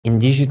In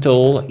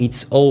digital,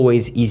 it's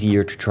always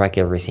easier to track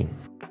everything.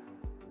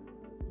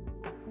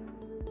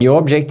 Your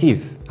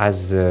objective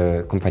as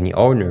a company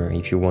owner,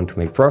 if you want to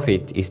make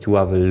profit, is to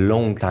have a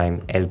long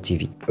time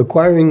LTV.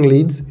 Acquiring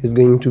leads is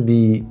going to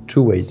be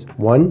two ways.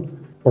 One,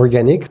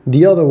 organic.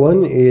 The other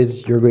one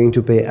is you're going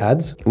to pay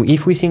ads.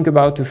 If we think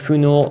about a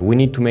funnel, we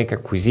need to make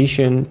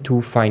acquisition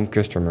to find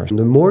customers.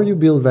 The more you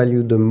build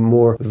value, the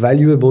more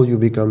valuable you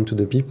become to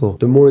the people,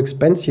 the more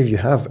expensive you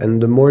have,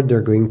 and the more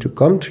they're going to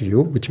come to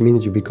you, which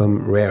means you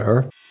become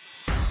rarer.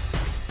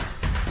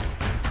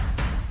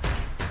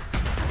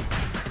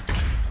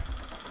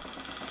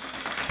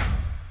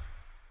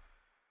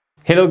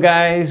 Hello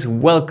guys,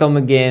 welcome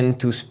again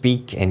to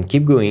speak and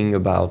keep going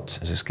about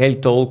the scale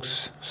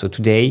talks. So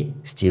today,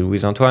 still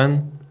with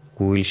Antoine,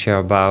 we will share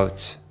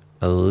about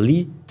a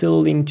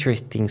little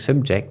interesting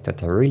subject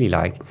that I really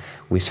like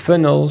with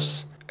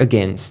funnels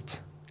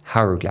against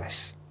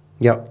hourglass.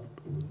 Yeah,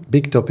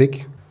 big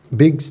topic,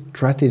 big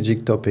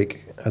strategic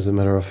topic, as a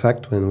matter of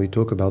fact, when we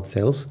talk about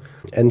sales.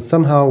 And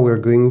somehow we're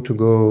going to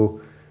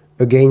go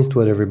against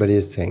what everybody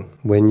is saying.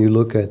 When you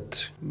look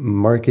at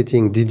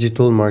marketing,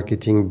 digital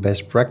marketing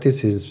best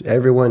practices,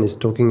 everyone is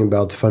talking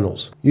about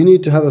funnels. You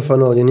need to have a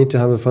funnel, you need to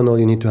have a funnel,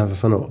 you need to have a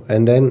funnel.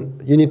 And then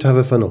you need to have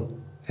a funnel.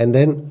 And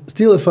then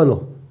still a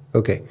funnel.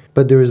 Okay,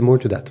 but there is more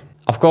to that.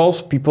 Of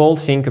course, people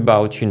think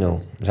about,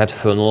 that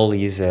funnel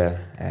is,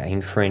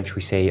 in French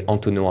we say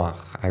entonnoir.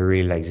 I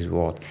really like this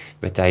word,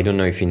 but I don't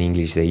know if in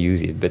English they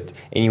use it. But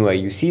anyway,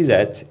 you see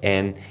that,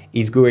 and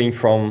it's going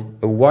from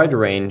a wide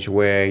range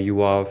where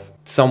you have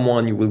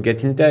someone you will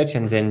get in touch,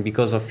 and then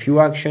because of few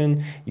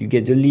action, you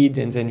get a lead,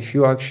 and then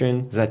few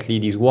action, that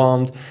lead is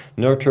warmed,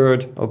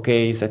 nurtured,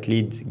 okay, that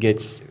lead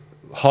gets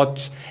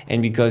hot,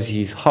 and because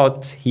he's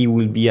hot, he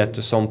will be at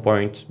some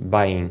point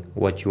buying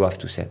what you have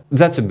to sell.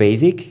 That's a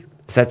basic.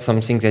 That's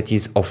something that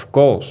is, of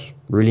course,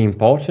 really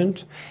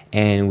important,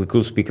 and we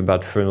could speak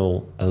about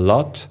funnel a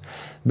lot,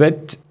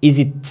 but is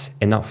it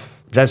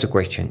enough? That's the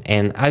question.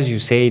 And as you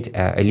said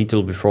a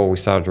little before we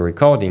started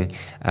recording,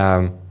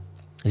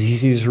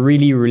 this is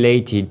really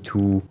related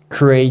to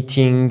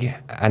creating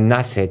an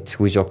asset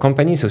with your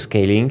company, so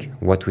scaling,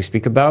 what we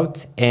speak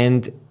about,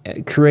 and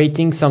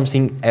creating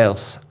something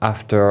else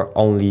after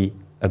only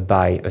a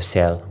buy, a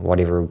sell,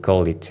 whatever we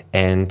call it.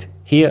 And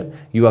here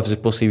you have the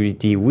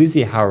possibility with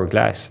the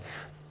hourglass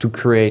to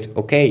create,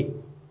 okay,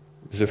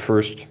 the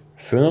first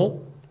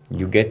funnel,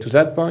 you get to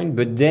that point,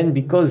 but then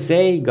because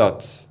they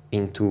got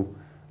into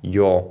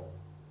your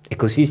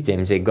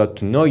ecosystem, they got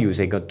to know you,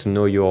 they got to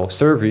know your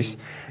service,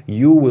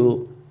 you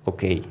will,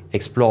 okay,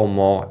 explore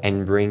more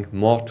and bring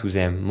more to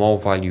them, more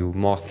value,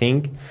 more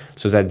thing,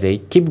 so that they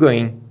keep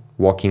going,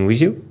 working with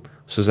you,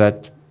 so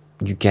that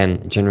you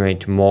can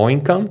generate more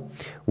income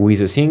with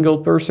a single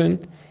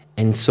person,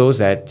 and so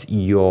that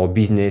your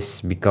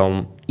business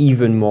become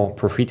even more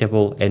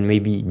profitable and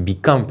maybe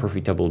become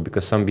profitable,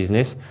 because some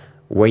business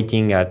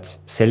waiting at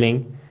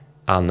selling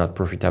are not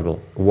profitable.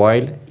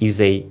 While if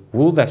they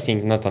would have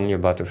think not only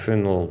about a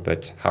funnel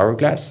but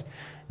hourglass,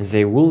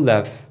 they will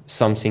have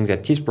something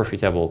that is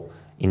profitable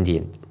in the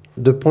end.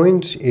 The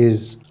point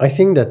is, I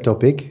think that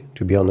topic,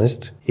 to be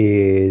honest,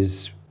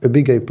 is a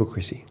big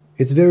hypocrisy.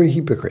 It's very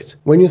hypocrite.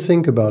 When you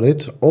think about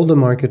it, all the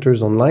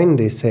marketers online,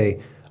 they say,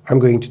 I'm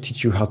going to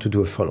teach you how to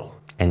do a funnel.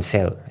 And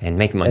sell and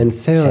make money. And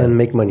sell and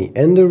make money.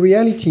 And the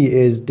reality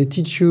is they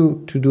teach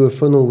you to do a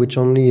funnel which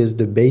only is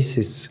the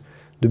basis,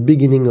 the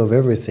beginning of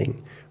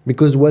everything.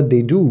 Because what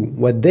they do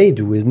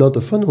is not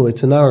a funnel,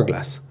 it's an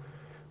hourglass.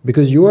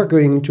 Because you are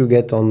going to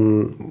get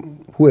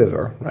on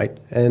whoever, right?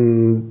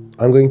 And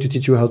I'm going to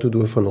teach you how to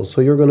do a funnel. So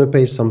you're going to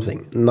pay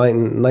something,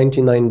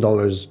 $99,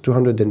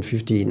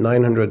 $250,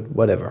 $900,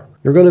 whatever.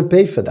 You're going to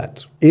pay for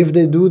that. If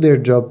they do their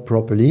job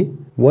properly,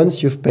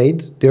 once you've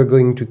paid, they're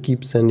going to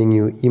keep sending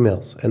you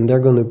emails and they're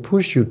going to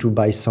push you to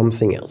buy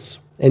something else.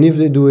 And if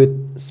they do it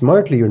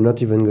smartly, you're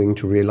not even going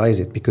to realize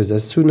it, because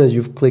as soon as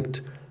you've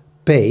clicked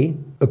pay,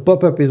 a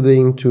pop-up is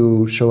going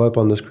to show up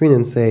on the screen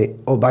and say,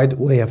 oh, by the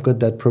way, I've got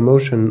that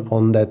promotion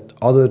on that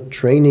other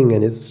training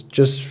and it's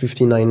just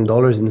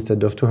 $59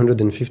 instead of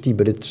 $250,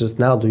 but it's just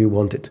now, do you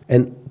want it?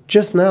 And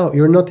just now,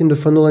 you're not in the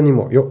funnel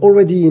anymore. You're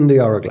already in the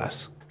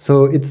hourglass.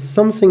 So it's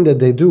something that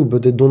they do,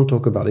 but they don't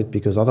talk about it,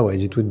 because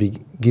otherwise it would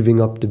be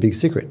giving up the big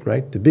secret,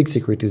 right? The big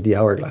secret is the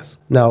hourglass.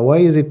 Now, why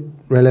is it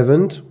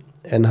relevant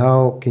and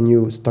how can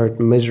you start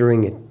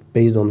measuring it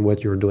based on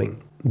what you're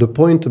doing? The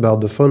point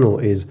about the funnel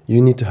is you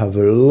need to have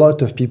a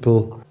lot of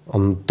people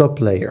on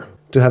top layer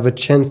to have a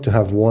chance to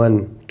have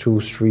 1, 2,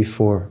 3,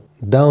 4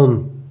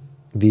 down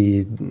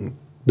the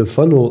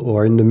funnel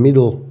or in the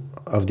middle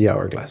of the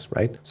hourglass,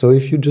 right? So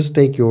if you just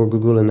take your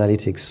Google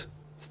Analytics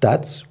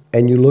stats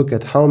and you look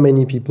at how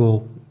many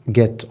people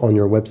get on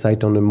your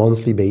website on a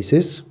monthly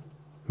basis,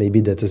 maybe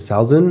that's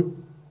 1,000,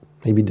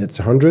 maybe that's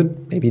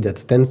 100, maybe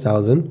that's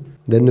 10,000,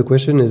 then the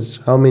question is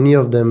how many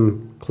of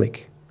them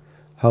click?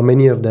 How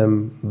many of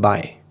them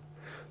buy?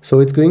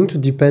 So it's going to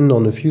depend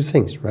on a few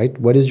things, right?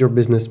 What is your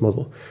business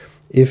model?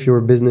 If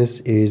your business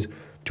is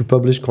to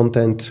publish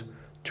content,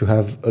 to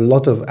have a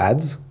lot of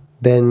ads,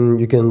 then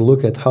you can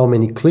look at how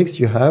many clicks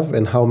you have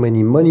and how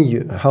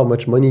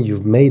much money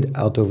you've made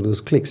out of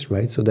those clicks,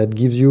 right? So that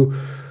gives you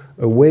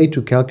a way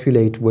to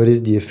calculate what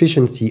is the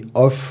efficiency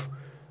of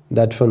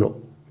that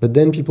funnel. But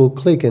then people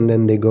click and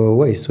then they go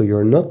away, so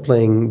you're not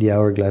playing the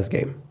hourglass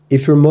game.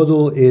 If your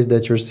model is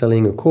that you're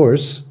selling a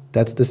course,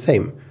 that's the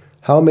same.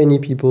 How many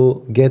people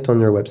get on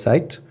your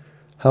website?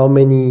 How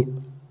many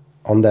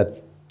on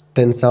that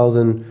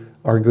 10,000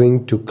 are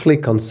going to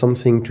click on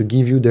something to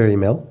give you their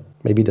email?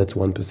 Maybe that's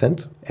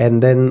 1%.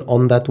 And then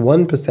on that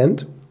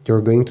 1%,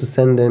 you're going to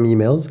send them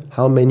emails.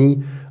 How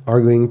many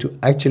are going to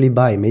actually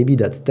buy? Maybe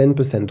that's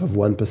 10% of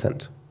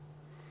 1%.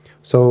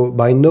 So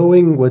by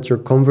knowing what your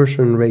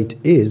conversion rate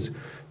is,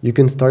 you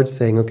can start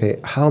saying, okay,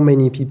 how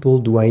many people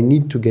do I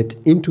need to get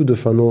into the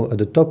funnel at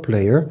the top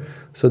layer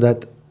so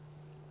that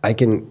I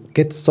can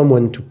get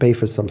someone to pay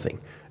for something?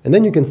 And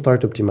then you can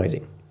start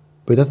optimizing.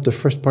 But that's the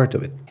first part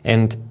of it.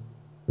 And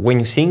when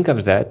you think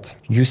of that,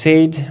 you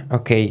said,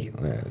 okay,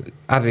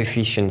 have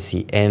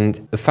efficiency.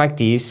 And the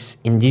fact is,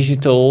 in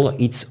digital,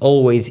 it's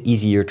always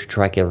easier to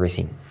track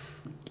everything.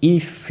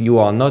 If you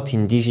are not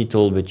in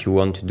digital, but you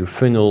want to do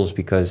funnels,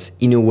 because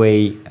in a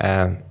way,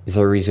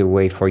 there is a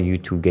way for you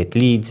to get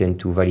leads and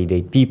to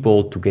validate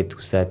people, to get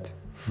to that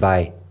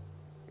by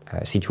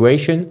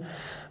situation,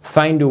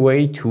 find a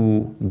way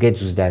to get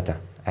those data.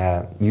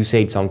 You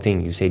said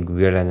something, you said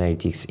Google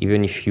Analytics.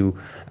 Even if you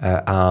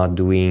are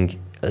doing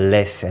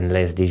less and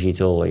less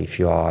digital, if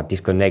you are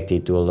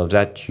disconnected to all of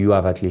that, you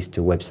have at least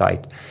a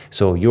website.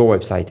 So your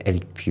website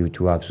helps you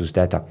to have those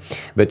data.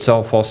 But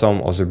so for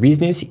some other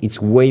business, it's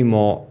way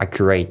more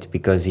accurate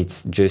because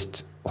it's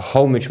just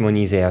how much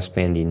money they have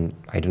spent in,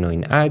 I don't know,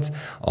 in ads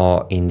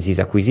or in this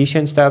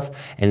acquisition stuff,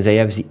 and they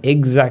have the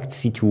exact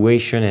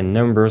situation and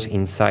numbers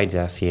inside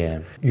their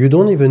CRM. You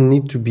don't even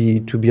need to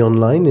be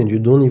online, and you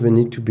don't even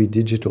need to be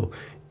digital.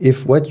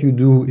 If what you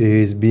do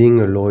is being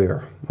a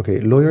lawyer,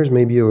 okay, lawyers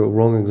may be a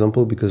wrong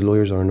example because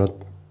lawyers are not,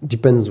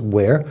 depends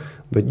where,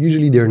 but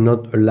usually they're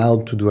not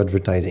allowed to do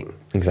advertising.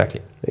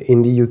 Exactly.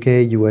 In the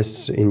UK,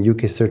 US, in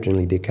UK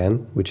certainly they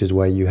can, which is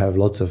why you have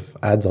lots of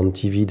ads on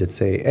TV that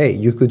say, hey,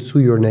 you could sue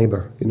your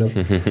neighbor, you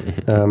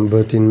know.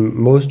 But in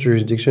most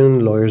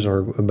jurisdictions, lawyers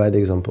are a bad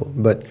example.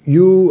 But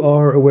you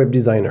are a web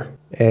designer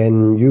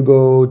and you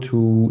go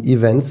to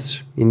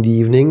events in the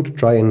evening to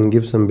try and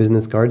give some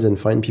business cards and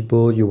find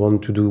people you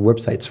want to do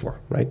websites for,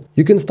 right?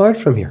 You can start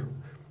from here.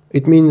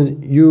 It means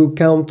you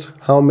count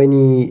how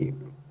many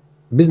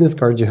business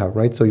cards you have,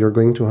 right? So you're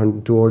going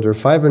to order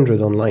 500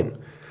 online.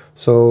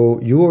 So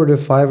you order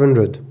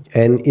 500,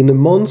 and in a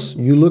month,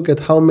 you look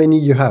at how many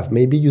you have.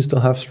 Maybe you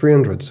still have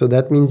 300. So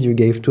that means you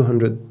gave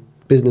 200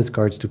 business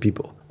cards to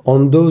people.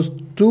 On those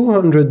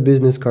 200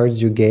 business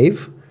cards you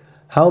gave,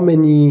 how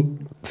many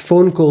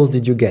phone calls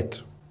did you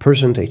get?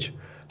 Percentage.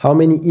 How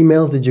many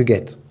emails did you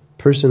get?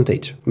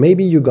 Percentage.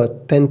 Maybe you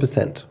got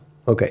 10%.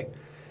 Okay.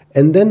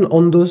 And then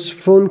on those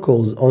phone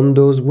calls, on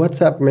those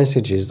WhatsApp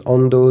messages,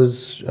 on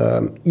those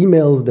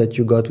emails that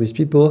you got with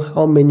people,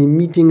 how many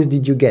meetings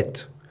did you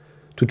get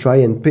to try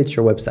and pitch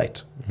your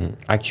website? Mm-hmm.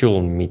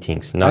 Actual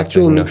meetings, not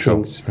actual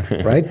no-shows.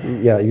 Right?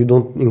 Yeah, you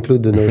don't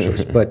include the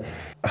no-shows. But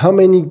how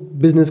many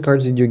business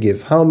cards did you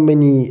give? How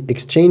many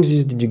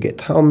exchanges did you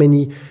get? How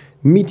many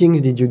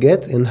meetings did you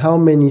get? And how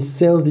many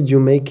sales did you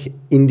make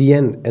in the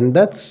end? And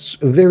that's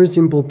a very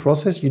simple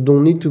process. You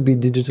don't need to be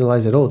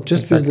digitalized at all.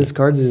 Just exactly. Business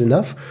cards is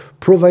enough,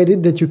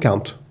 provided that you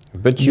count.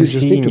 But you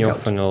see in your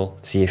funnel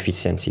the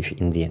efficiency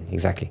in the end,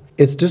 exactly.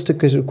 It's just a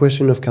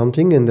question of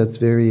counting, and that's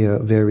very,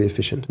 very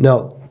efficient.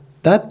 Now,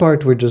 that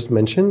part we just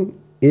mentioned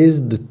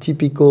is the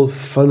typical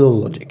funnel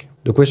logic.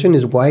 The question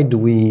is, why do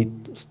we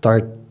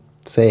start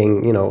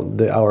saying, you know,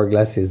 the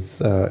hourglass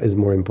is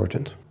more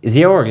important?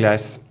 The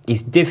hourglass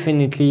is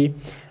definitely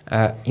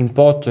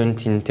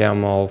important in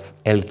terms of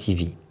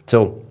LTV.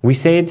 So we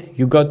said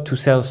you got to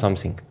sell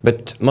something,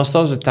 but most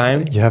of the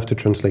time... You have to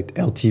translate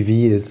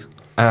LTV is...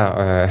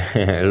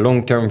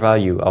 long-term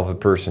value of a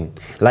person,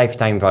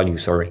 lifetime value,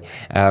 sorry.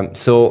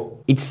 So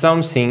it's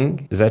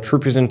something that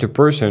represents a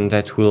person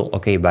that will,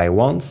 okay, buy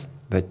once,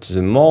 but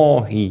the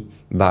more he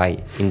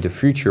buy in the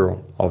future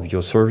of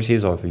your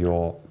services, of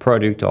your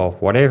product,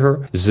 of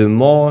whatever, the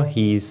more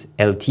his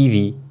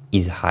LTV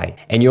is high.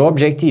 And your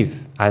objective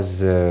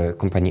as a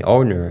company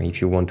owner,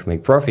 if you want to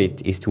make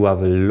profit, is to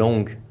have a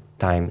long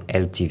time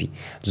LTV.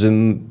 The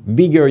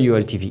bigger your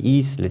LTV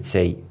is, let's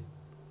say,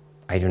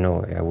 I don't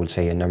know, I will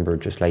say a number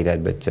just like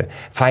that, but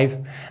 5,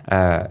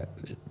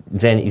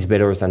 then it's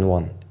better than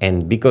 1.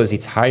 And because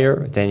it's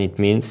higher, then it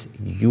means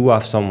you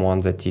have someone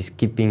that is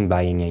keeping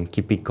buying and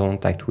keeping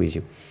contact with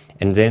you.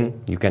 And then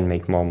you can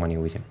make more money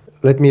with him.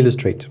 Let me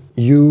illustrate.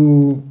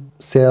 You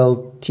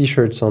sell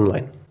t-shirts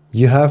online.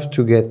 You have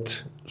to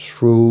get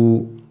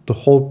through the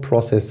whole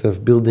process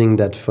of building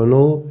that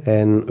funnel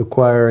and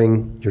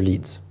acquiring your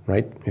leads,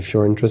 right? If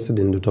you're interested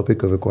in the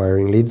topic of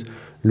acquiring leads,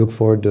 look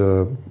for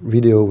the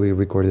video we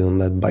recorded on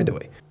that, by the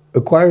way.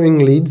 Acquiring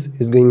leads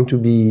is going to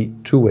be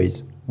 2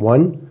 ways.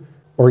 One,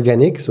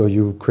 organic, so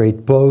you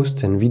create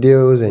posts and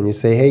videos and you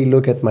say, hey,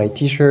 look at my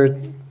t-shirt,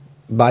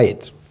 buy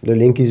it. The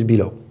link is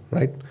below,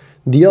 right?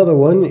 The other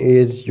one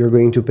is you're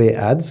going to pay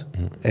ads,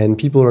 and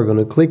people are going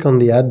to click on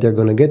the ad, they're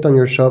going to get on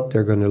your shop,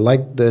 they're going to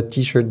like the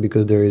t-shirt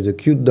because there is a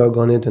cute dog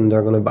on it, and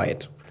they're going to buy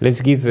it.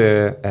 Let's give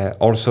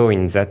also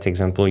in that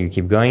example you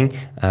keep going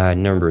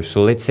numbers.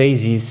 So let's say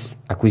these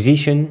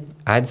acquisition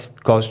ads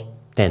cost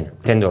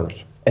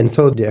 $10. And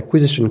so the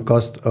acquisition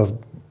cost of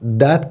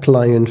that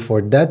client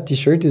for that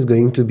t-shirt is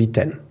going to be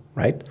 10,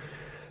 right?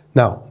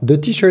 Now, the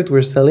t-shirt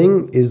we're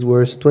selling is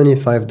worth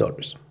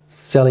 $25,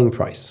 selling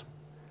price.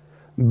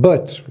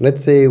 But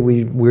let's say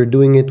we're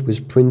doing it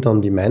with print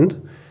on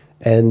demand,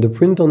 and the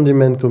print on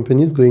demand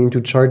company is going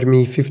to charge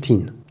me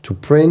 15 to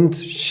print,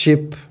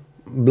 ship,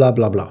 blah,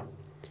 blah, blah.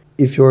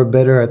 If you're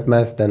better at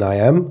math than I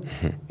am,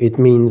 it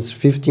means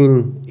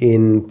 15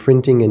 in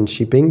printing and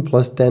shipping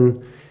plus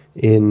 10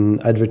 in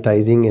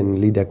advertising and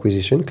lead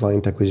acquisition,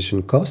 client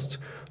acquisition costs.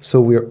 So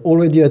we're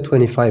already at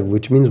 25,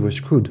 which means we're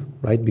screwed,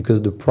 right?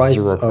 Because the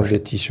price of the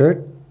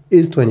t-shirt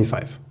is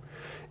 25.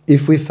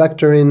 If we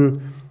factor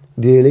in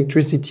the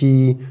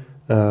electricity,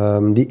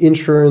 the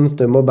insurance,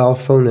 the mobile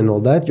phone and all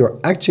that, you're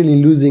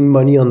actually losing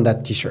money on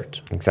that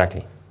t-shirt.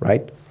 Exactly.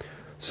 Right?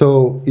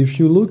 So if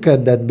you look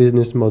at that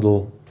business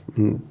model,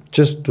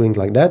 just doing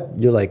like that,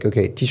 you're like,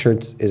 okay,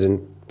 t-shirts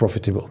isn't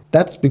profitable.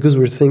 That's because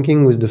we're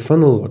thinking with the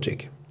funnel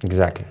logic.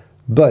 Exactly.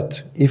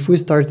 But if we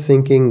start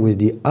thinking with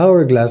the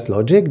hourglass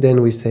logic,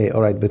 then we say,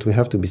 all right, but we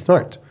have to be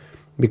smart,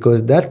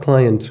 because that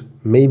client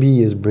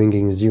maybe is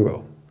bringing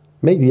 0,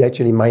 maybe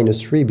actually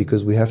 -3,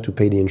 because we have to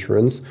pay the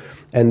insurance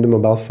and the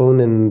mobile phone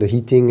and the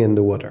heating and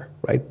the water,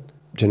 right?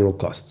 General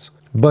costs.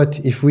 But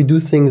if we do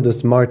things the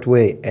smart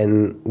way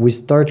and we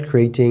start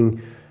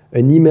creating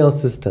an email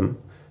system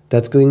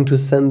that's going to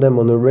send them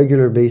on a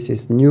regular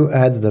basis new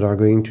ads that are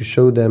going to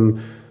show them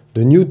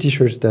the new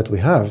t-shirts that we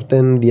have,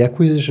 then the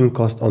acquisition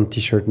cost on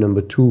t-shirt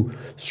number 2,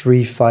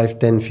 3, 5,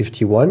 10,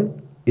 51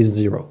 is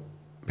 0,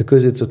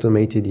 because it's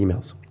automated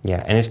emails.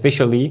 Yeah, and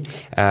especially,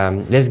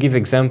 let's give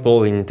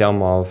example in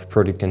terms of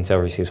product and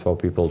services for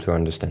people to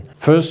understand.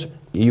 First,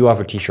 you have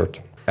a t-shirt.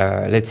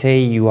 Let's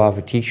say you have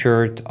a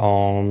t-shirt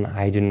on,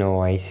 I don't know,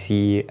 I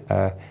see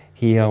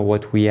here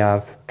what we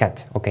have,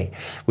 cat. Okay,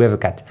 we have a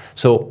cat.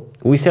 So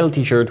we sell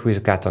t-shirt with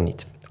a cat on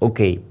it.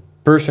 Okay,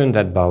 person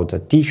that bought a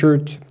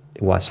t-shirt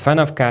was fan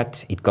of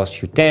cat, it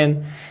costs you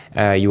 10,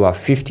 you have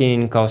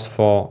 15 in cost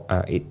for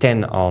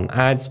 10 on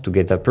ads to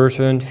get that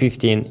person,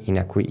 15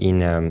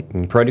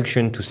 in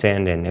production to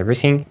send and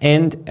everything,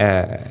 and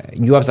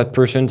you have that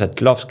person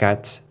that loves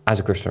cats as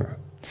a customer.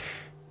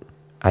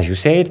 As you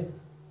said,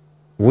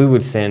 we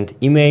will send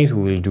emails,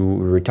 we will do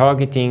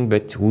retargeting,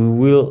 but we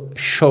will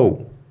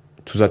show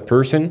to that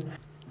person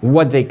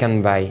what they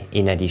can buy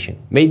in addition.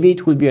 Maybe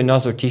it will be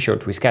another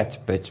t-shirt with cat,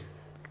 but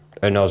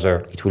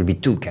it will be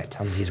 2 cats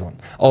on this one.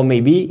 Or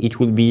maybe it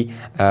will be,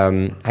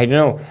 I don't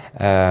know,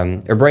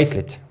 a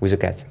bracelet with a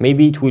cat.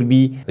 Maybe it will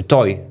be a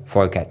toy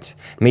for a cat.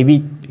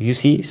 Maybe, you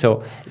see,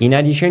 so in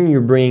addition,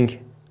 you bring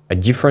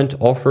different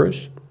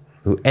offers,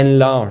 you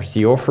enlarge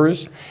the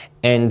offers,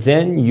 and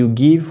then you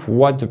give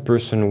what the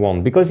person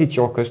wants. Because it's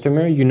your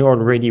customer, you know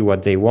already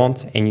what they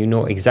want, and you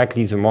know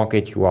exactly the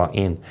market you are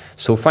in.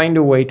 So find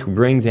a way to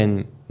bring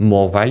them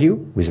more value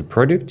with a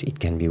product, it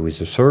can be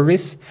with a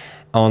service,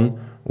 on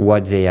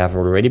what they have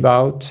already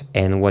bought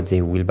and what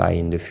they will buy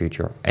in the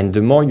future. And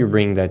the more you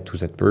bring that to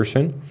that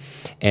person,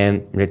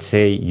 and let's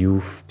say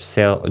you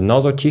sell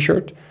another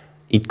t-shirt,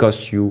 it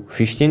costs you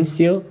 15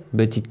 still,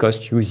 but it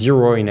costs you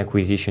 0 in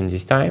acquisition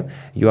this time,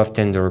 you have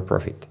 $10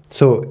 profit.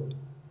 So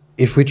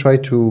if we try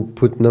to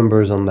put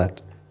numbers on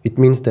that, it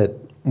means that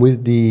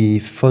with the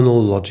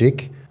funnel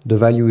logic, the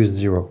value is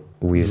 0.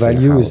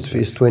 Value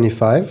is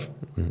 25,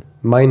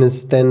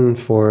 minus 10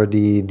 for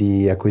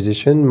the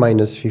acquisition,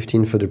 minus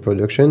 15 for the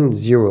production,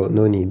 0,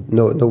 no need,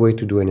 no way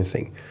to do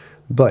anything.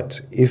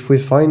 But if we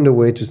find a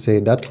way to say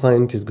that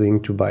client is going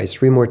to buy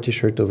 3 more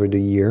t-shirts over the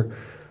year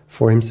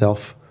for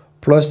himself,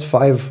 plus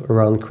 5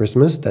 around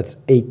Christmas, that's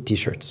 8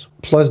 t-shirts,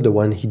 plus the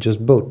one he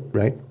just bought,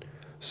 right?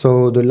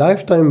 So the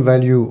lifetime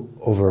value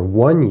over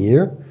 1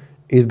 year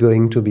is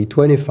going to be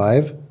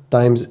 25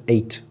 times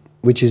 8,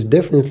 which is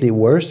definitely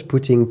worth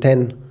putting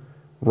 10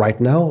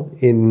 right now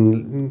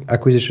in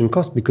acquisition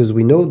cost, because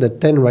we know that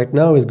 10 right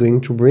now is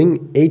going to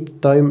bring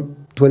 8 times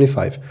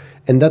 25.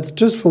 And that's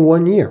just for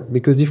 1 year,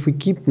 because if we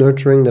keep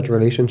nurturing that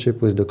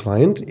relationship with the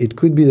client, it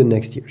could be the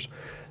next years.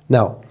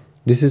 Now,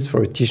 this is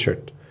for a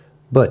t-shirt,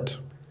 but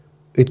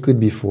it could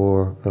be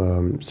for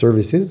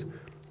services.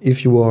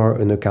 If you are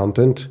an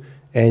accountant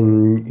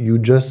and you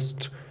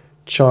just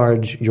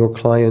charge your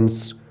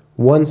clients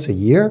once a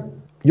year,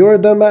 you're a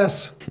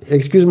dumbass.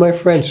 Excuse my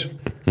French.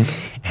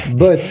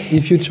 But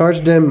if you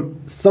charge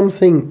them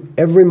something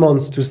every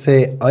month to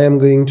say, I am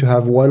going to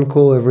have 1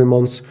 call every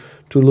month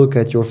to look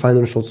at your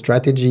financial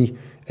strategy,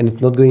 and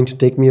it's not going to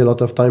take me a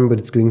lot of time, but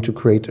it's going to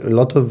create a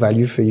lot of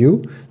value for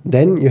you,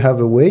 then you have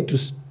a way to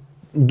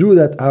do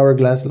that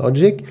hourglass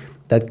logic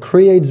that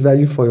creates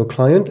value for your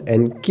client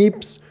and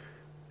keeps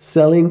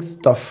selling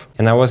stuff.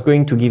 And I was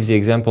going to give the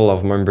example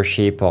of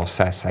membership or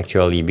SaaS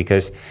actually,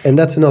 because... And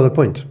that's another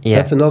point. Yeah.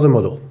 That's another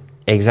model.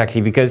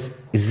 Exactly, because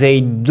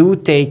they do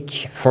take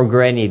for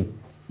granted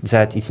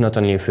that it's not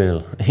only a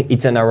funnel,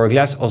 it's an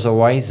hourglass,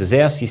 otherwise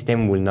their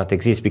system will not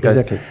exist. Because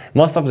Exactly.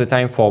 most of the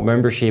time for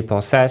membership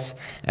or SaaS,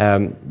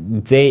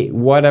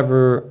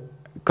 whatever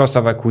cost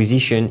of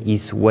acquisition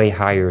is way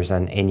higher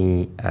than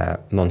any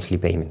monthly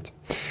payment.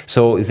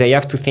 So they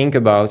have to think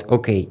about,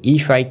 okay,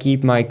 if I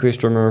keep my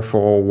customer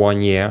for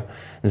 1 year,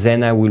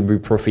 then I will be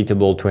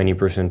profitable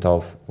 20%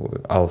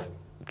 of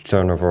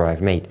turnover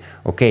I've made.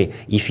 Okay,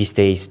 if he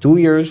stays 2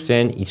 years,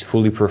 then it's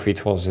fully profit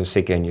for the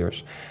second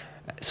years.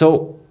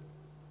 So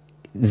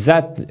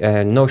that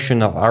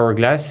notion of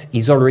hourglass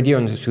is already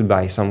understood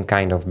by some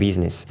kind of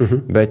business,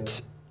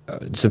 but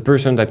the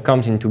person that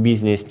comes into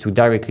business to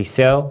directly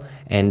sell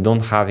and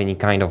don't have any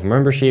kind of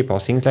membership or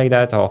things like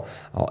that, or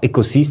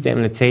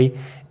ecosystem, let's say,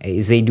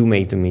 they do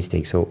make the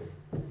mistake. So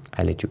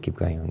I'll let you keep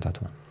going on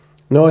that one.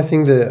 No, I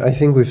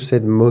think we've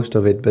said most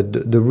of it,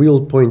 but the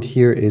real point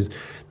here is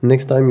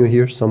next time you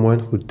hear someone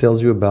who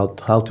tells you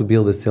about how to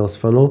build a sales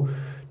funnel,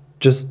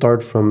 just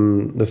start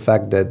from the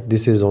fact that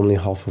this is only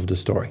half of the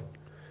story.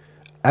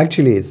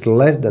 Actually, it's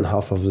less than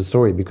half of the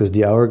story, because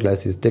the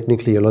hourglass is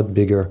technically a lot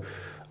bigger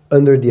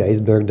under the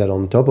iceberg than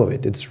on top of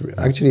it. It's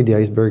actually, the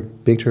iceberg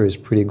picture is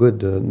pretty good.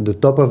 The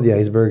top of the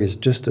iceberg is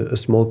just a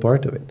small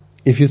part of it.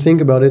 If you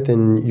think about it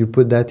and you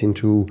put that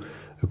into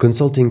a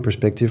consulting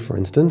perspective, for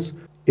instance,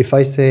 if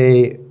I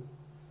say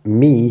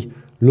me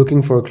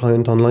looking for a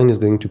client online is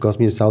going to cost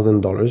me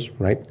 $1,000,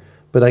 right?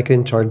 But I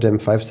can charge them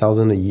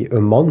 $5,000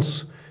 a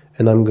month,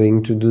 and I'm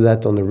going to do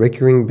that on a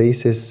recurring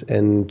basis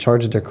and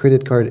charge their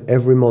credit card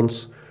every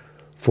month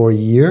for a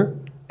year,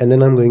 and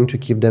then I'm going to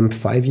keep them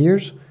 5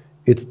 years.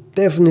 It's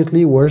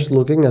definitely worth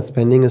looking at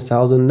spending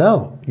 $1,000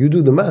 now. You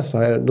do the math,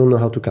 I don't know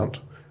how to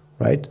count,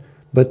 right?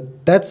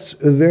 But that's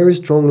a very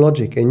strong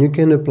logic, and you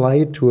can apply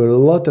it to a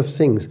lot of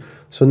things.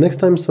 So next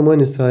time someone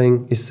is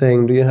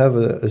saying, do you have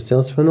a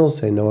sales funnel?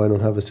 Say, no, I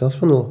don't have a sales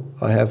funnel.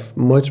 I have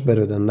much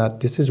better than that.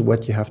 This is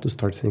what you have to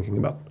start thinking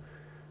about.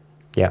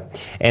 Yeah,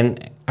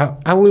 and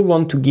I will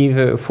want to give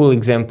a full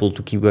example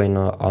to keep going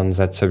on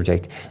that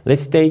subject.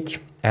 Let's take,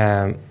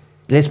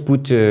 let's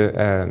put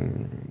a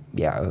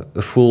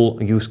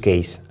full use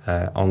case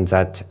on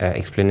that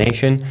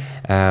explanation.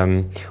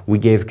 We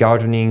gave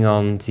gardening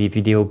on the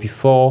video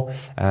before.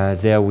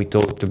 There we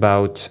talked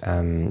about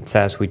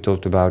SaaS, we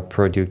talked about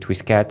product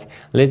with cat.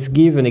 Let's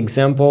give an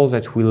example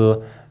that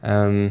will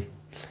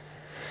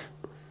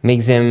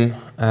make them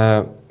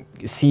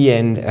see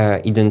and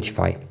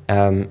identify.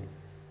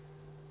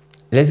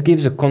 Let's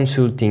give the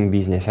consulting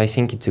business. I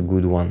think it's a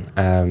good one.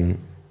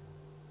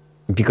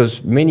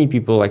 Because many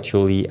people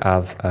actually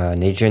have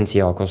an agency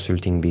or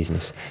consulting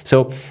business.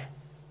 So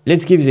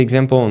let's give the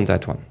example on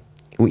that one.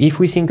 If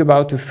we think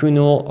about a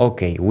funnel,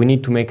 okay, we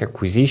need to make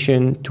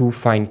acquisition to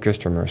find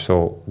customers.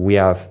 So we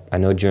have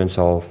an audience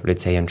of,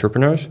 let's say,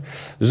 entrepreneurs.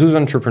 Those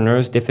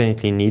entrepreneurs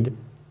definitely need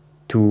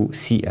to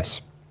see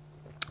us.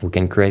 We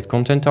can create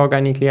content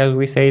organically, as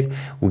we said.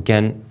 We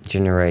can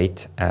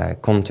generate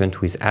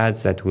content with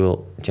ads that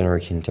will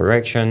generate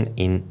interaction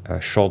in a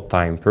short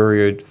time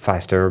period,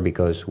 faster,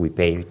 because we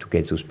pay to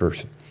get those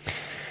person.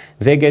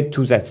 They get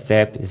to that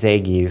step, they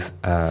give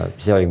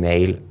their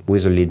email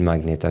with a lead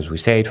magnet, as we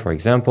said, for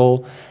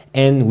example,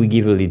 and we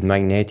give a lead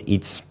magnet.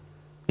 It's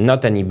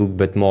not an ebook,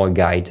 but more a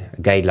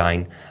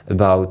guideline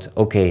about,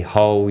 okay,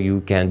 how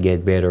you can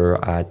get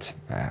better at,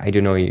 I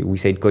don't know, we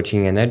said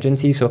coaching and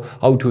agency, so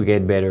how to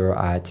get better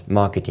at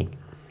marketing,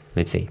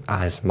 let's say,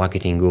 as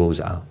marketing goes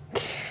out.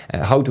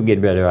 How to get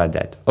better at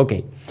that.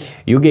 Okay,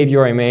 you gave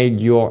your email,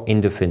 you're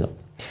in the funnel.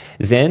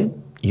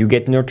 Then you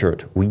get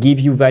nurtured, we give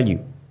you value.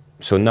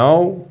 So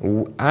now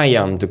I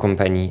am the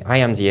company, I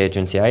am the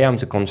agency, I am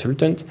the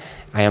consultant,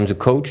 I am the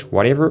coach,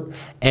 whatever,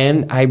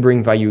 and I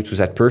bring value to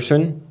that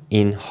person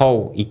in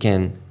how he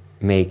can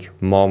make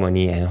more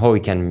money and how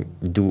he can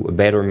do a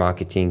better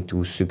marketing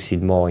to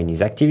succeed more in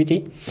his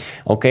activity.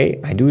 Okay,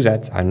 I do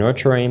that, I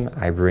nurture him,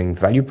 I bring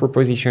value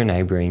proposition,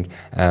 I bring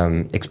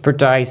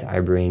expertise,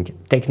 I bring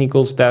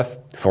technical stuff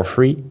for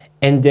free,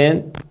 and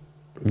then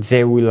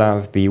they will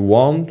have be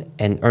warmed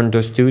and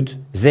understood,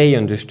 they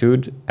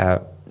understood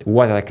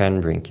what I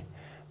can bring.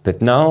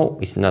 But now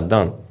it's not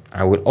done.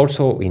 I will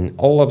also, in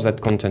all of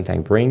that content I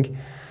bring,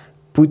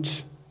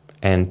 put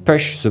and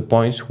push the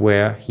points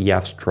where he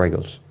has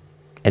struggles.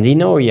 And he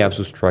knows he has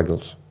those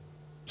struggles.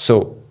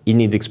 So he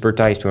needs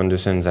expertise to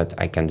understand that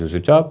I can do the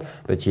job,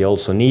 but he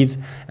also needs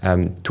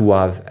to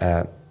have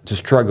the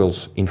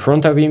struggles in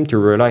front of him to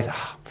realize,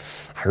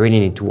 I really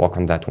need to work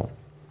on that one.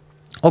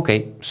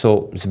 Okay,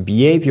 so the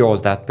behavior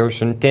of that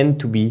person tend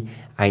to be,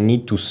 I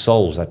need to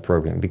solve that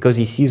problem, because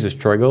he sees the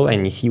struggle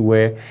and he sees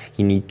where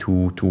he needs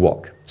to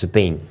work, the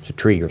pain, the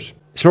triggers.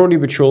 Slowly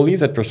but surely,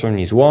 that person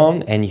is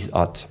warm and is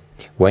hot.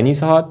 When he's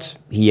hot,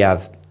 he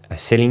have a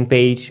selling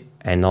page,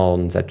 and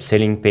on that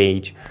selling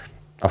page,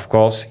 of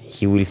course,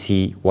 he will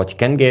see what he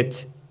can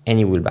get and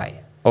he will buy.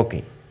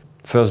 Okay,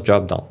 first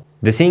job done.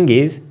 The thing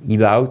is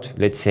about,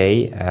 let's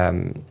say,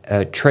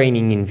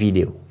 training in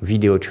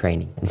video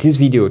training. This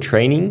video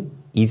training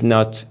is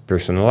not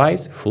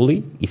personalized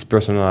fully. It's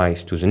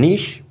personalized to the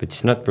niche, but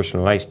it's not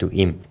personalized to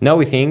him. Now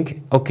we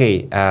think,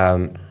 okay,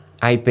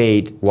 I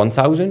paid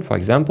 1,000, for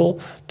example,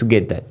 to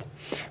get that.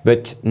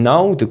 But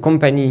now the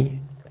company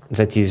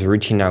that is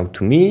reaching out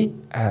to me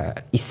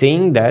is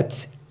saying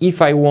that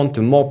if I want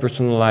a more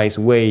personalized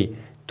way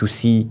to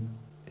see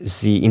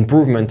the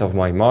improvement of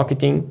my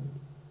marketing,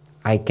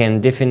 I can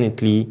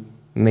definitely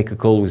make a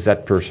call with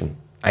that person.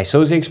 I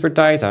saw the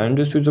expertise, I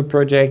understood the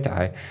project,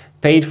 I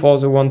paid for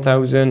the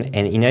 1,000,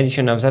 and in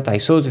addition of that, I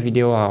saw the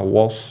video are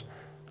worth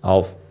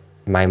of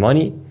my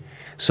money.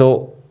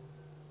 So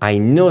I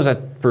know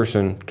that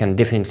person can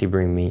definitely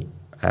bring me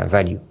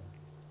value.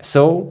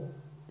 So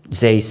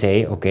they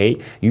say, okay,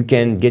 you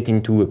can get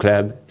into a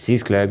club,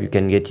 this club, you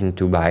can get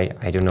into by,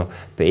 I don't know,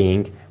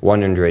 paying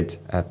 100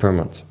 per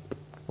month.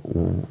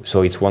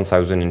 So it's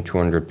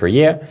 1,200 per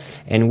year,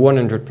 and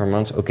 100 per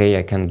month, okay,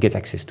 I can get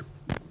access to.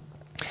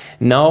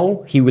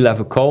 Now he will have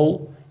a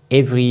call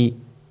every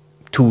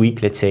 2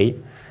 weeks, let's say,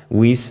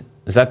 with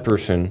that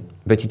person,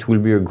 but it will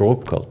be a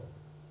group call.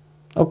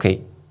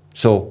 Okay,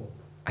 so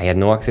I had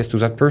no access to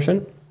that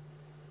person,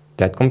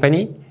 that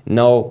company.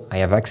 Now I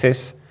have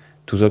access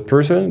to that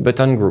person, but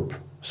on group.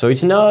 So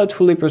it's not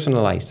fully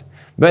personalized.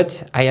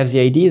 But I have the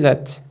idea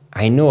that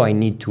I know I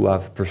need to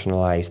have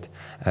personalized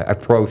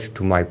approach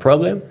to my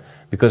problem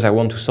because I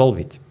want to solve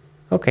it.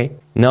 Okay,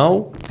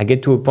 now I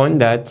get to a point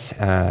that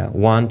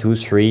 1, 2,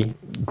 3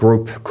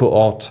 group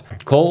cohort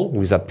call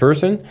with that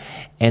person,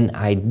 and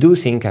I do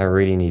think I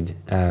really need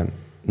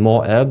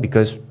more help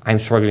because I'm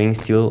struggling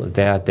still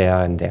there,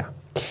 and there.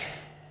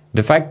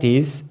 The fact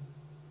is,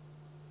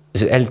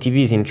 the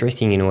LTV is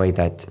interesting in a way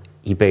that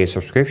he pays a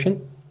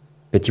subscription,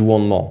 but he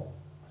wants more.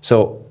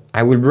 So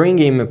I will bring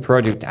him a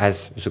product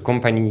as the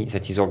company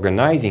that is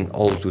organizing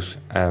all those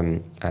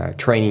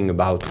training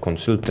about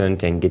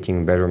consultant and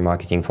getting better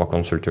marketing for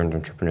consultant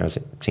entrepreneurs,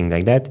 things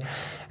like that,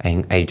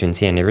 and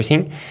agency and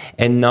everything.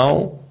 And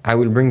now I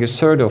will bring a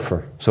third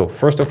offer. So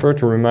first offer,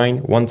 to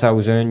remind,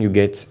 1,000, you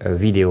get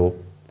video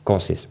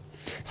courses.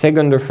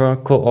 Second offer,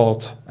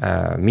 cohort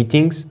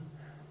meetings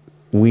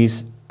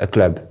with a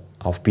club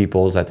of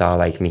people that are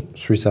like me.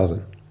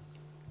 3,000.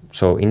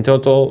 So in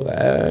total,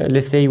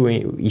 let's say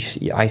if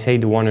I say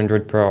the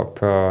 100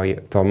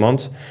 per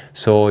month,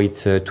 so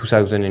it's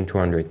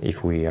 2,200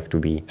 if we have to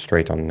be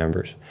straight on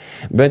numbers.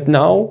 But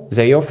now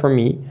they offer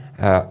me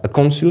a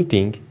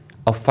consulting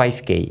of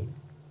 5K.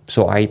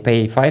 So I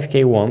pay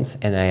 5K once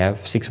and I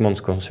have 6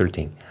 months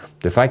consulting.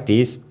 The fact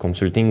is,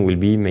 consulting will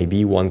be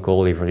maybe one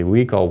call every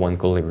week or one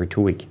call every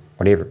 2 weeks,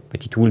 whatever.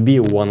 But it will be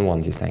a one-one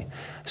this time.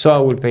 So I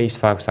will pay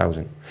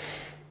 5,000.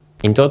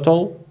 In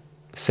total,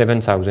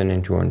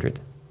 7,200.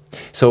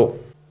 So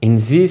in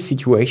this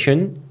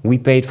situation, we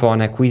paid for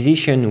an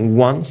acquisition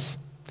once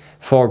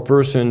for a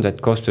person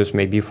that cost us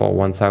maybe for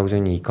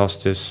 1,000, he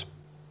cost us,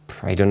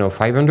 I don't know,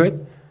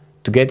 500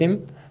 to get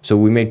him. So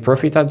we made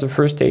profit at the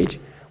first stage.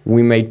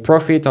 We made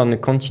profit on a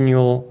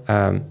continual,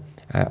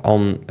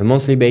 on a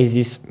monthly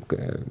basis,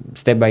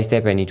 step by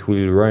step, and it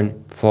will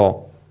run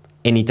for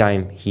any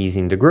time he's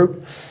in the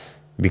group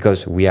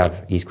because we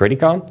have his credit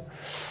card.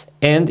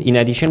 And in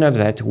addition of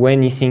that,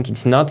 when he thinks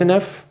it's not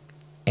enough,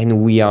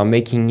 and we are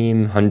making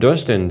him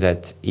understand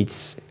that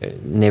it's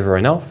never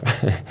enough,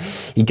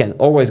 he can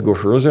always go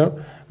further.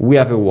 We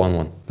have a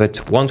 1-1.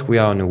 But once we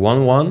are on a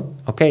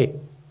 1-1, okay,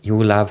 you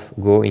will have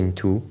go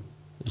into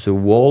the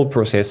whole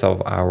process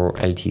of our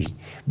LTV.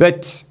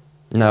 But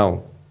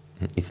now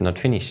it's not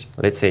finished.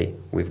 Let's say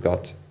we've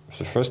got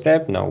the first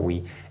step. Now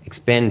we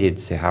expanded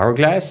the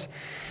hourglass,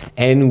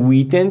 and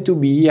we tend to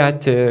be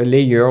at a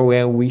layer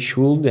where we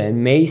should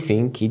and may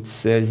think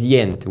it's the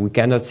end. We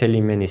cannot tell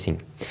him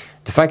anything.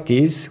 The fact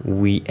is,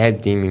 we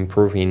helped him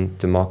improving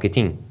the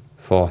marketing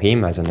for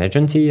him as an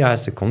agency,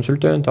 as a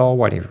consultant, or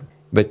whatever.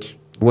 But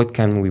what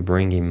can we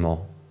bring him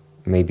more?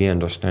 Maybe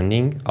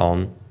understanding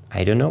on,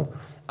 I don't know,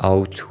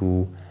 how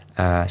to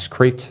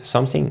script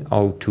something,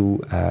 how to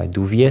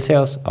do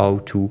VSLs, how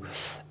to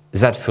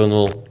that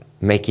funnel,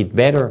 make it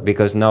better,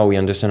 because now we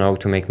understand how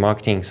to make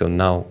marketing. So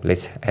now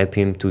let's help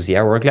him to the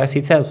hourglass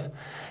itself.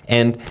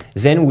 And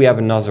then we have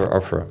another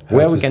offer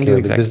where we can do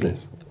exactly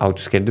how to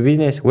scale the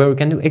business, where we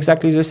can do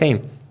exactly the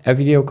same,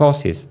 video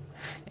courses.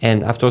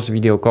 And after the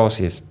video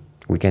courses,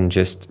 we can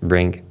just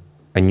bring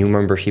a new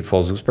membership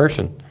for this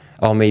person.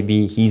 Or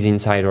maybe he's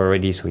inside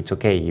already, so it's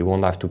okay, he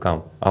won't have to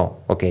come. Oh,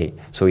 okay,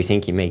 so we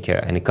think he make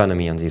an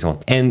economy on this one.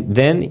 And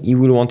then he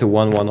will want a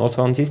 1-1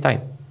 also on this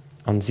time,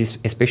 on this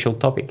special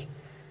topic.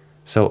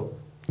 So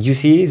you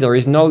see, there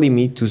is no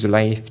limit to the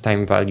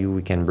lifetime value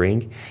we can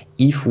bring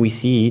if we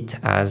see it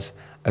as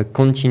a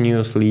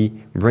continuously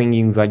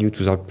bringing value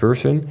to that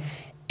person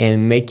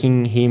and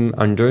making him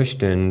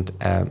understand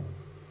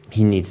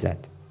he needs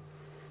that.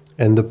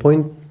 And the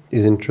point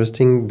is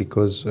interesting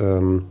because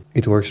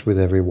it works with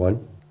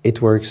everyone.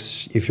 It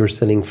works if you're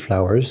selling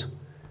flowers.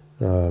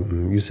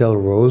 You sell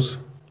rose,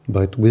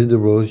 but with the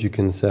rose you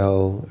can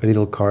sell a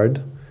little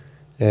card,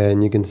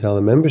 and you can sell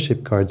a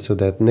membership card so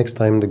that next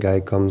time the guy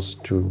comes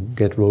to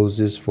get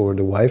roses for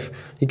the wife,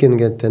 he can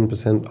get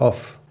 10%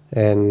 off.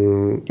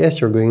 And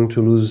yes, you're going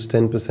to lose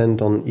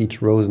 10% on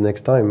each rose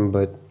next time,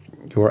 but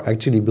you're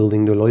actually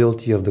building the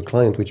loyalty of the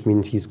client, which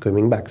means he's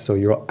coming back. So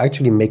you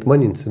actually make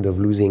money instead of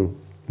losing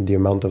the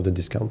amount of the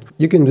discount.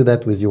 You can do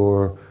that with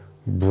your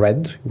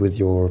bread, with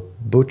your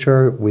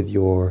butcher, with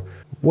your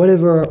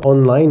whatever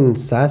online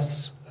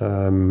SaaS.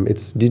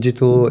 It's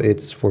digital,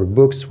 it's for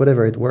books,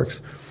 whatever, it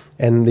works.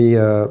 And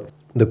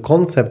the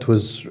concept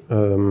was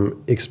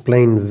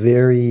explained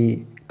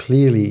very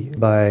clearly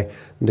by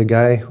the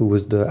guy who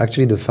was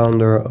actually the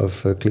founder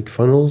of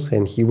ClickFunnels,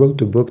 and he wrote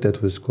a book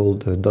that was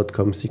called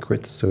 .com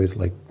Secrets. So it's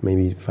like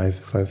maybe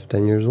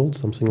 10 years old,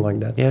 something like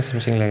that. Yeah,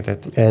 something like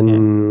that.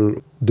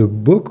 And the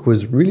book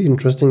was really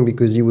interesting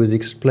because he was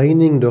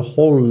explaining the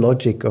whole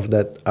logic of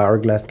that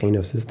hourglass kind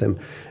of system,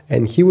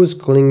 and he was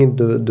calling it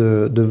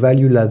the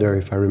value ladder,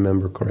 if I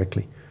remember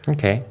correctly.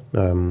 Okay.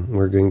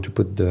 We're going to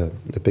put the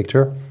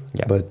picture,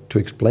 yeah. But to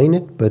explain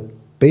it. But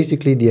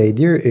basically, the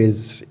idea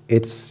is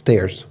it's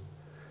stairs.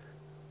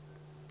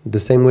 The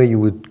same way you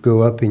would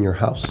go up in your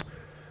house.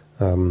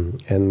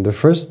 And the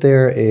first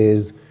stair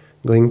is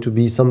going to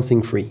be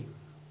something free,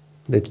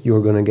 that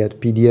you're going to get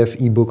PDF,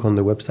 ebook on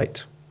the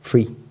website,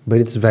 free, but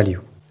it's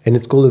value. And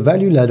it's called a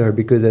value ladder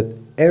because at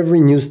every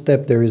new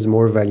step, there is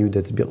more value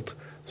that's built.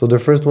 So the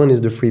first one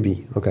is the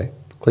freebie, okay,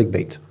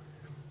 clickbait.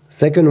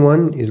 Second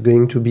one is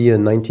going to be a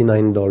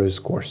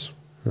 $99 course,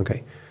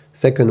 okay.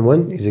 Second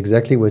one is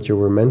exactly what you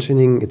were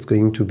mentioning. It's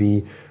going to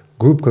be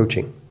group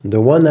coaching. The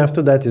one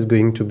after that is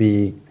going to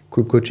be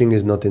group coaching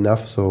is not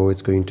enough, so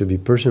it's going to be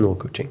personal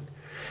coaching.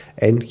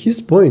 And his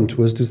point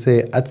was to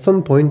say, at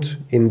some point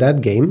in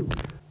that game,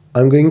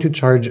 I'm going to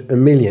charge $1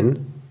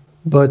 million,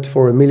 but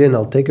for $1 million,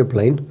 I'll take a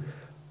plane.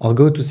 I'll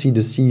go to see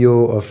the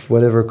CEO of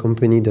whatever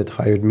company that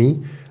hired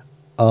me.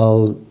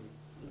 I'll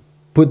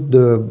put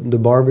the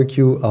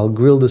barbecue, I'll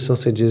grill the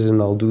sausages,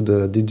 and I'll do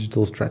the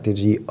digital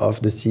strategy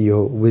of the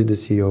CEO with the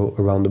CEO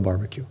around the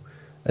barbecue.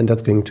 And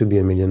that's going to be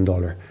 $1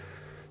 million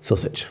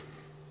sausage.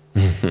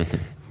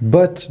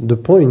 But the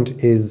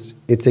point is,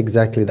 it's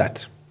exactly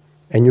that.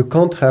 And you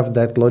can't have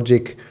that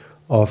logic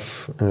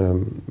of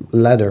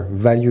ladder,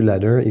 value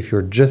ladder, if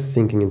you're just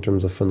thinking in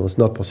terms of funnel. It's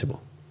not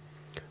possible.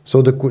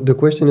 So the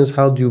question is,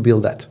 how do you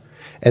build that?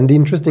 And the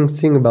interesting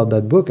thing about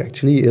that book,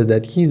 actually, is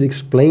that he's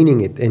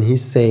explaining it, and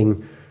he's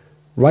saying,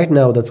 right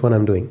now, that's what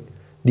I'm doing.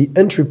 The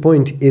entry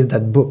point is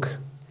that book.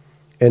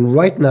 And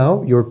right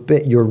now, you're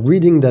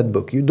reading that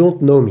book. You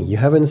don't know me. You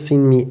haven't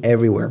seen me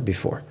everywhere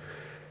before.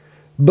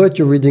 But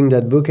you're reading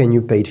that book and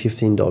you paid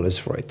 $15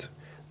 for it.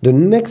 The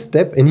next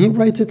step, and he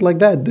writes it like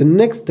that, the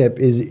next step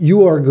is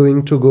you are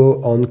going to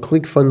go on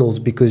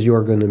ClickFunnels because you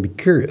are going to be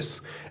curious.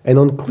 And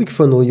on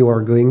ClickFunnels, you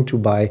are going to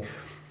buy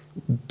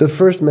the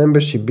first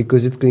membership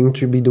because it's going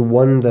to be the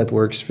one that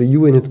works for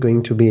you and it's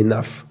going to be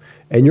enough.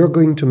 And you're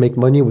going to make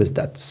money with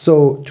that.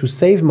 So to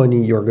save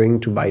money, you're going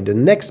to buy the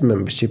next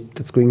membership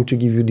that's going to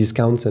give you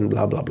discounts and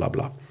blah, blah, blah,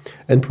 blah.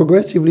 And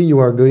progressively, you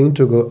are going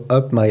to go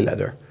up my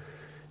ladder.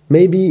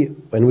 Maybe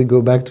when we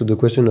go back to the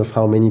question of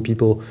how many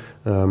people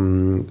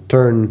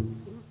turn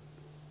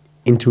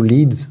into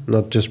leads,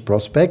 not just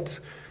prospects,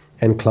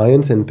 and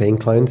clients and paying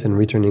clients and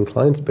returning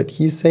clients, but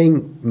he's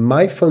saying,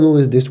 my funnel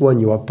is this one,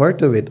 you are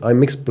part of it,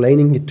 I'm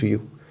explaining it to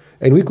you.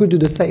 And we could do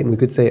the same. We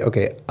could say,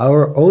 okay,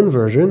 our own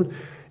version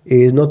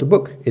is not a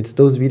book, it's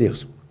those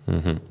videos.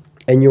 Mm-hmm.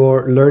 And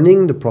you're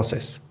learning the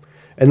process.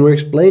 And we're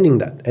explaining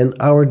that. And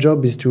our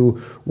job is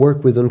to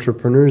work with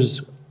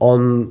entrepreneurs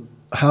on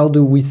how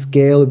do we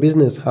scale a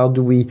business? How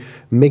do we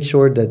make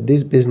sure that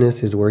this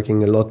business is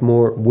working a lot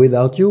more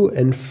without you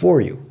and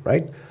for you,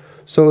 right?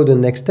 So the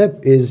next step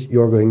is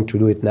you're going to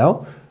do it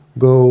now.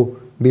 Go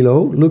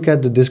below, look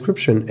at the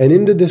description. And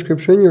in the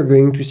description, you're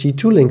going to see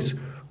 2 links.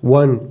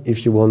 One,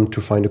 if you want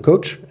to find a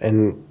coach,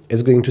 and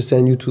it's going to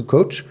send you to a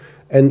coach.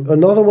 And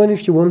another one,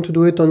 if you want to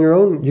do it on your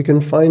own, you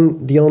can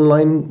find the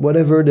online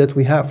whatever that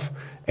we have.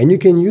 And you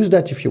can use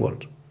that if you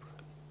want.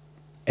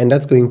 And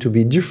that's going to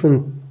be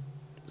different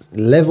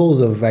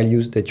levels of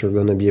values that you're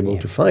going to be able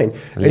to find.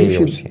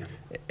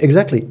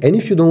 Exactly. And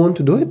if you don't want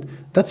to do it,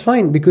 that's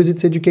fine because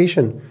it's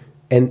education.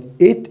 And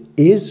it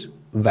is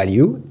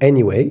value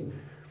anyway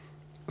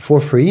for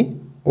free.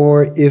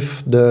 Or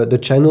if the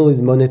channel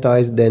is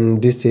monetized, then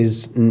this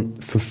is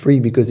for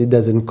free because it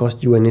doesn't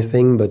cost you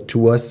anything, but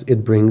to us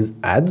it brings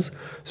ads.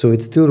 So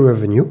it's still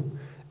revenue.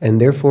 And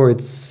therefore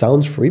it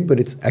sounds free, but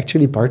it's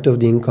actually part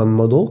of the income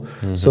model.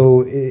 Mm-hmm.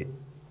 So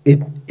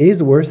it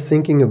is worth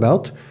thinking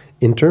about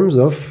in terms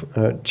of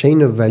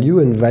chain of value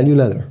and value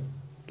ladder.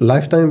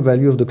 Lifetime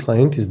value of the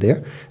client is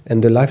there,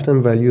 and the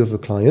lifetime value of a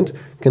client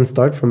can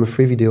start from a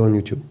free video on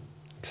YouTube.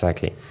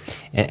 Exactly.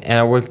 And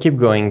I will keep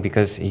going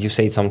because you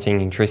said something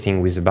interesting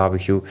with the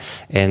barbecue,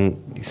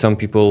 and some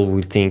people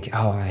will think,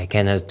 oh, I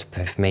cannot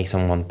make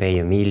someone pay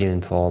 $1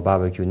 million for a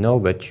barbecue. No,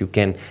 but you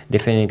can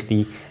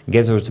definitely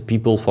gather the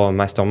people for a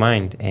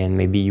mastermind, and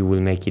maybe you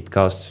will make it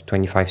cost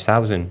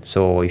 $25,000.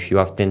 So if you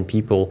have 10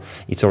 people,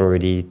 it's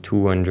already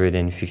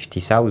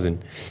 $250,000.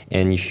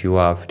 And if you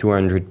have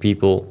 200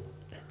 people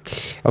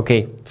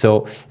Okay,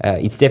 so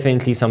it's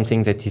definitely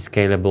something that is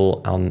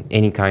scalable on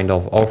any kind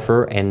of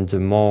offer, and the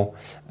more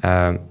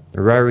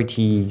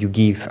rarity you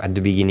give at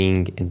the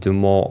beginning, the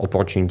more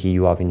opportunity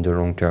you have in the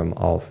long term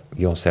of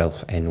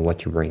yourself and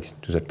what you bring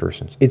to that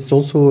person. It's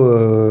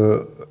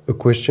also a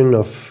question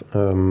of,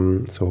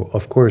 so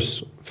of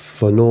course,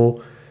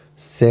 funnel,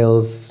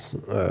 sales,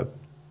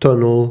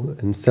 tunnel,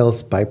 and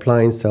sales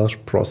pipeline, sales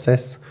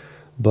process,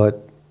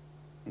 but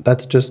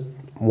that's just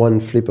one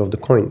flip of the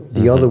coin.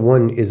 The other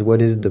one is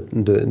what is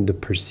the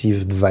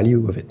perceived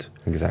value of it.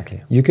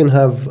 Exactly. You can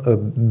have a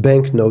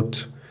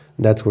banknote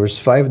that's worth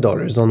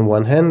 $5 on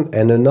one hand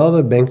and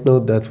another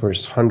banknote that's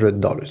worth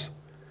 $100.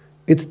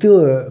 It's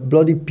still a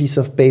bloody piece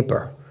of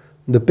paper.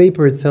 The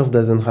paper itself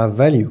doesn't have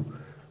value.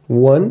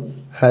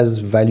 One has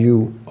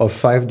value of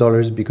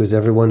 $5 because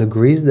everyone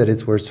agrees that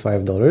it's worth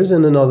 $5,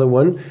 and another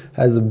one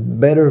has a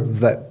better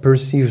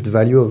perceived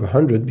value of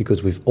 100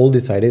 because we've all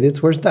decided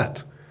it's worth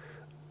that,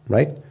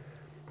 right?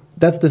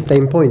 That's the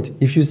same point.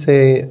 If you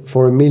say,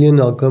 for $1 million,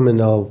 I'll come and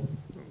I'll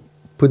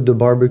put the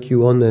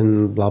barbecue on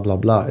and blah, blah,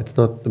 blah. It's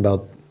not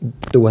about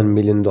the $1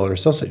 million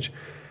sausage.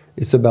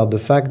 It's about the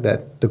fact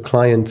that the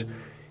client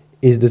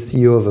is the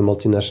CEO of a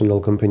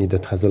multinational company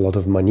that has a lot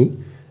of money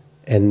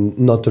and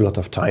not a lot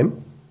of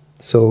time.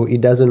 So he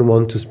doesn't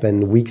want to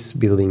spend weeks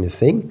building a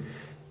thing.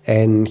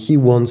 And he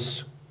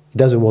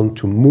doesn't want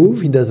to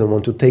move. He doesn't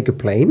want to take a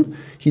plane.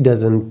 He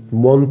doesn't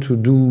want to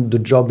do the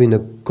job in a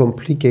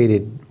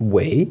complicated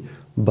way.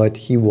 But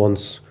he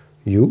wants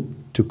you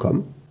to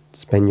come,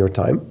 spend your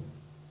time,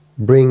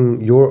 bring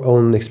your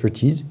own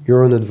expertise,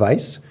 your own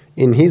advice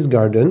in his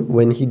garden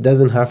when he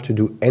doesn't have to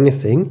do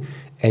anything,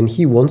 and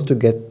he wants to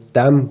get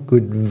damn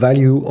good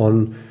value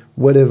on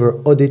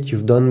whatever audit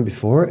you've done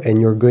before,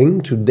 and you're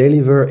going to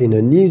deliver in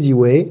an easy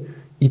way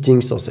eating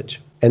sausage.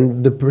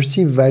 And the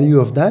perceived value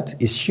of that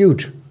is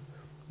huge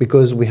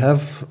because we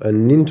have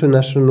an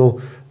international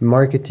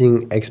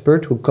marketing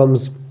expert who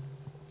comes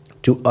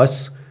to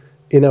us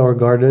in our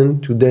garden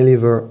to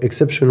deliver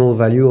exceptional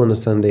value on a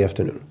Sunday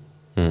afternoon.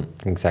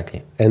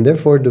 Exactly. And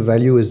therefore, the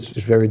value is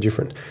very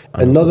different.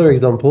 Another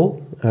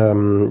example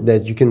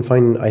that you can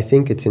find, I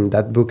think it's in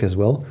that book as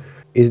well,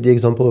 is the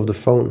example of the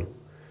phone.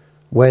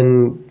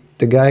 When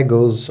the guy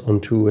goes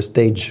onto a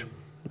stage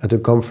at a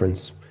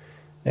conference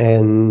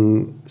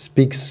and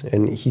speaks,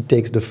 and he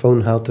takes the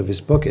phone out of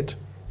his pocket,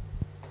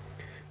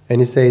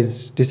 and he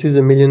says, "This is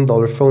 $1 million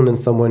phone and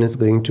someone is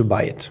going to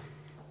buy it."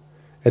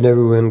 And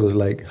everyone goes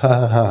like,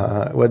 ha ha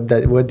ha, what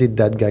did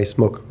that guy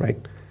smoke, right?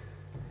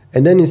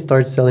 And then he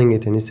starts selling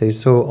it and he says,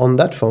 so on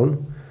that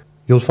phone,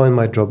 you'll find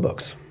my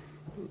Dropbox.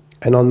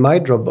 And on my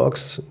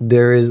Dropbox,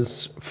 there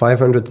is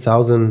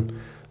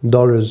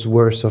 $500,000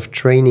 worth of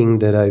training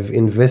that I've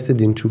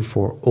invested into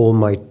for all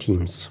my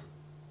teams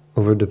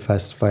over the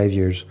past 5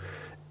 years.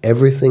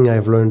 Everything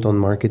I've learned on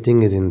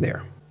marketing is in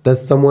there.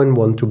 Does someone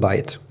want to buy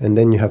it? And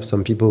then you have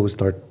some people who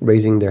start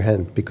raising their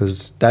hand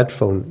because that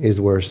phone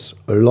is worth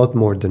a lot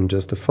more than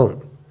just a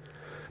phone.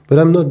 But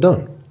I'm not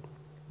done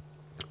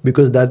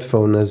because that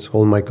phone has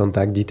all my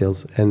contact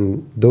details,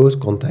 and those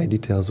contact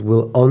details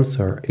will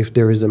answer if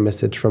there is a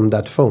message from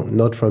that phone,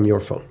 not from your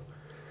phone.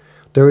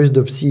 There is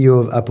the CEO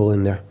of Apple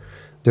in there.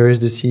 There is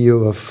the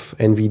CEO of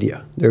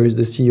NVIDIA. There is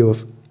the CEO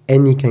of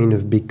any kind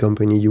of big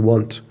company you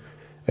want.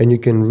 And you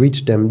can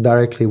reach them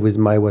directly with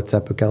my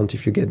WhatsApp account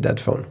if you get that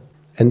phone.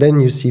 And then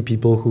you see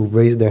people who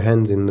raise their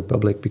hands in the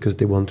public because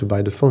they want to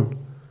buy the phone.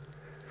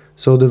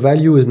 So the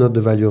value is not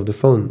the value of the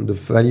phone. The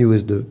value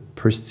is the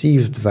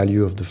perceived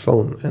value of the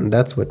phone. And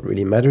that's what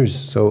really matters.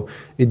 So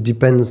it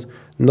depends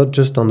not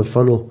just on the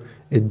funnel.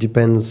 It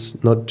depends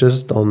not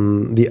just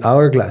on the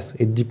hourglass.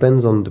 It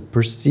depends on the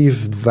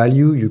perceived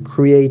value you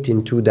create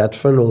into that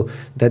funnel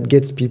that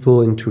gets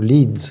people into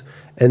leads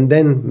and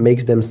then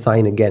makes them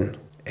sign again.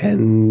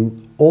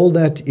 And all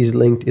that is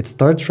linked. It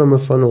starts from a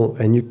funnel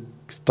and you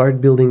start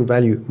building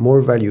value,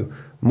 more value,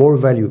 more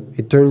value.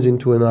 It turns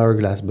into an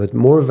hourglass, but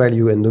more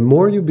value. And the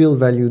more you build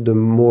value, the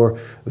more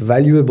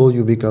valuable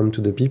you become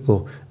to the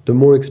people, the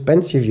more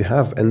expensive you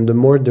have, and the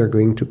more they're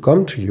going to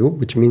come to you,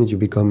 which means you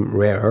become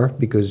rarer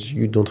because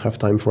you don't have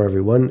time for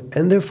everyone.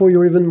 And therefore,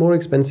 you're even more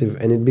expensive,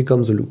 and it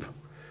becomes a loop.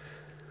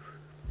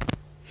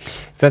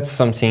 That's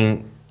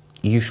something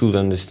you should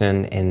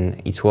understand, and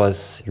it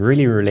was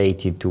really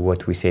related to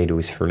what we said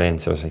with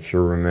freelancers, if you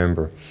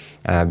remember.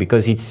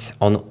 Because it's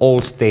on all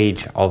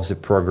stage of the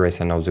progress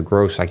and of the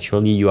growth.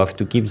 Actually, you have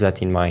to keep that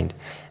in mind.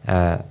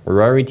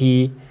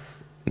 Rarity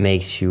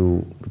makes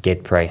you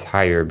get price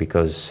higher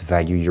because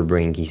value you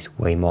bring is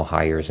way more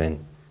higher than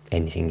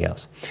anything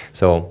else.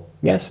 So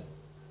yes,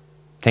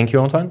 thank you,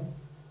 Antoine.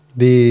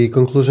 The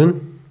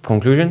conclusion?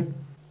 Conclusion?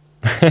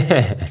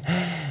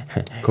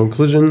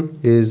 Conclusion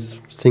is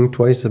think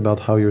twice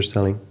about how you're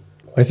selling.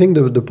 I think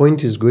the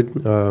point is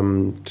good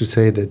to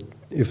say that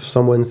if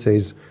someone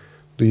says,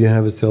 do you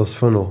have a sales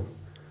funnel?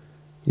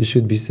 You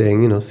should be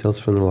saying, sales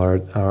funnel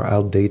are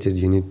outdated.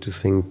 You need to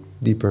think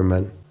deeper,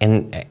 man.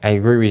 And I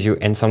agree with you.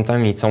 And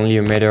sometimes it's only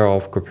a matter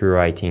of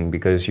copywriting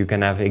because you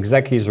can have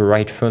exactly the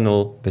right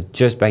funnel, but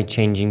just by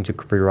changing the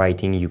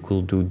copywriting, you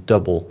could do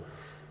double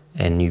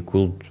and you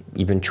could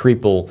even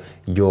triple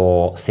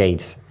your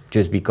sales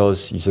just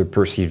because the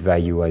perceived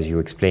value, as you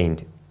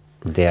explained,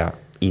 there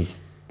is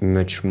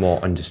much more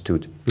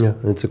understood. Yeah,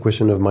 it's a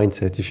question of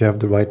mindset. If you have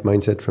the right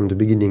mindset from the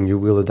beginning, you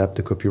will adapt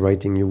the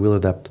copywriting, you will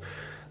adapt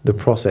the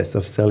process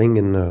of selling,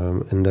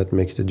 and that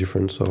makes the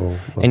difference. So, well.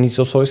 And it's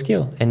also a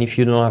skill. And if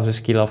you don't have the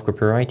skill of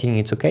copywriting,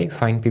 it's okay.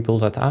 Find people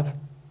that have.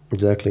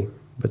 Exactly.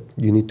 But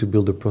you need to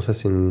build the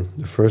process in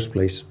the first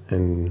place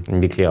and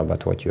be clear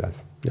about what you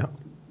have. Yeah.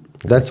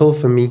 That's all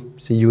for me.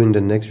 See you in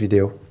the next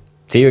video.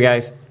 See you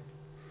guys.